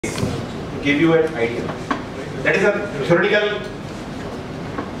give you an idea. That is a theoretical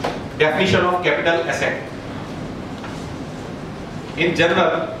definition of capital asset. In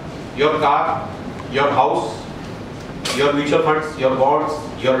general, your car, your house, your mutual funds, your bonds,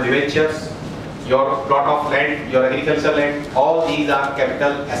 your debentures, your plot of land, your agricultural land, all these are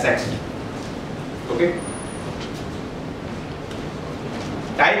capital assets. Okay?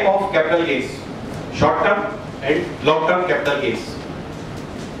 Type of capital gains: short-term and long-term capital gains.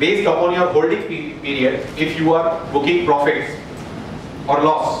 Based upon your holding period, if you are booking profits or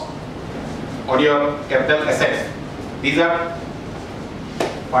loss on your capital assets, these are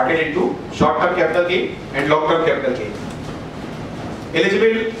parted into short-term capital gain and long-term capital gain.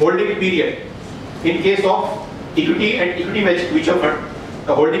 Eligible holding period: in case of equity and equity mutual fund,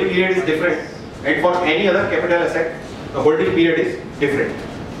 the holding period is different, and for any other capital asset, the holding period is different.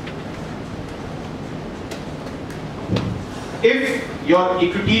 If your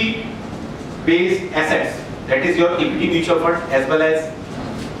equity based assets, that is your equity mutual fund as well as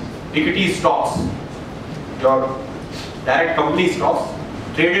equity stocks, your direct company stocks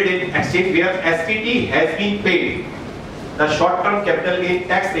traded in exchange where STT has been paid, the short-term capital gain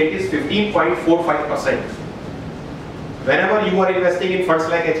tax rate is 15.45%. Whenever you are investing in funds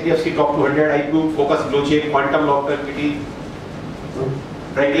like HDFC Top 200, IQ, Focus Blue Chip, Quantum Long-Term Equity,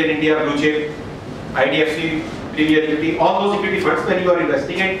 Franklin India Blue Chip, IDFC Premier Equity, all those equity funds, when you are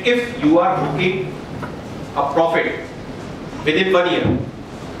investing, and if you are booking a profit within 1 year,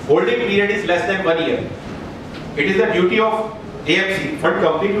 holding period is less than 1 year, it is the duty of AMC, fund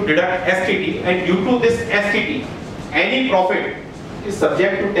company, to deduct STT, and due to this STT, any profit is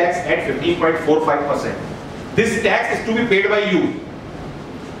subject to tax at 15.45%. This tax is to be paid by you.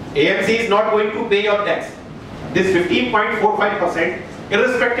 AMC is not going to pay your tax. This 15.45%,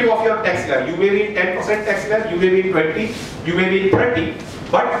 irrespective of your tax slab, you may be in 10% tax slab, you may be in 20, you may be in 30,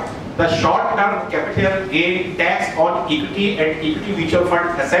 but the short-term capital gain tax on equity and equity mutual fund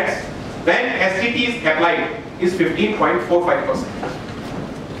assets, when STT is applied, is 15.45%.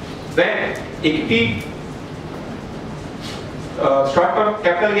 When equity short-term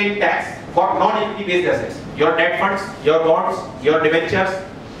capital gain tax for non-equity based assets, your debt funds, your bonds, your debentures,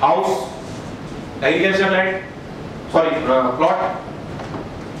 house, agricultural land, plot,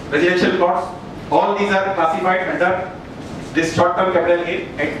 residential plots, all these are classified under this short-term capital gain,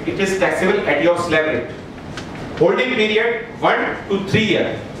 and it is taxable at your slab rate. Holding period 1 to 3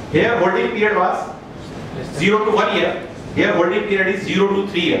 years. Here holding period was 0 to 1 year. Here holding period is 0 to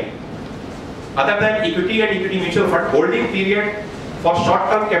 3 years. Other than equity and equity mutual fund, holding period for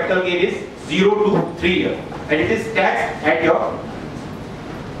short-term capital gain is 0 to 3 years, and it is taxed at your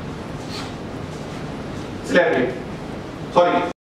slab rate.